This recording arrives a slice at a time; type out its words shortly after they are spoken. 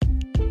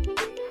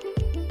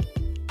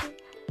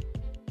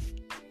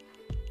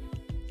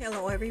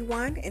Hello,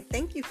 everyone, and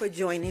thank you for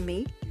joining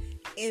me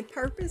in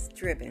Purpose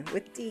Driven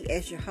with Dee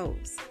as your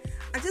host.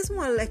 I just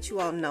want to let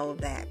you all know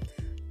that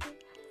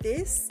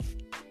this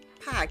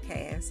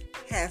podcast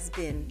has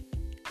been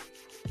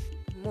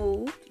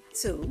moved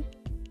to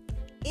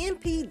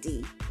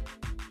NPD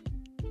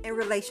and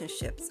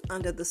relationships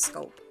under the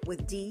scope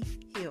with Dee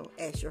Hill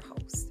as your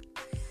host.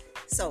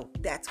 So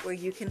that's where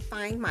you can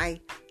find my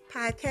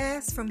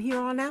podcast from here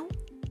on out.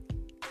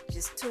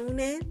 Just tune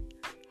in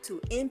to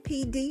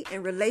NPD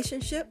and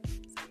relationships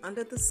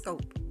under the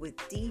scope with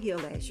Dee Hill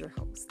as your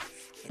host.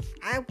 And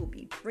I will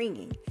be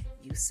bringing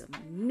you some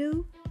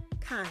new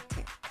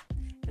content.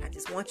 And I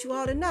just want you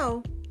all to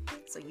know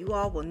so you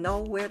all will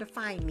know where to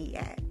find me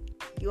at.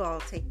 You all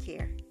take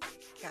care.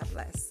 God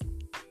bless.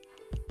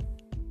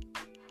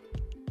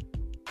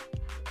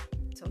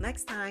 Till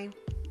next time.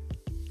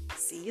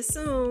 See you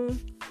soon.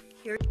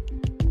 Here.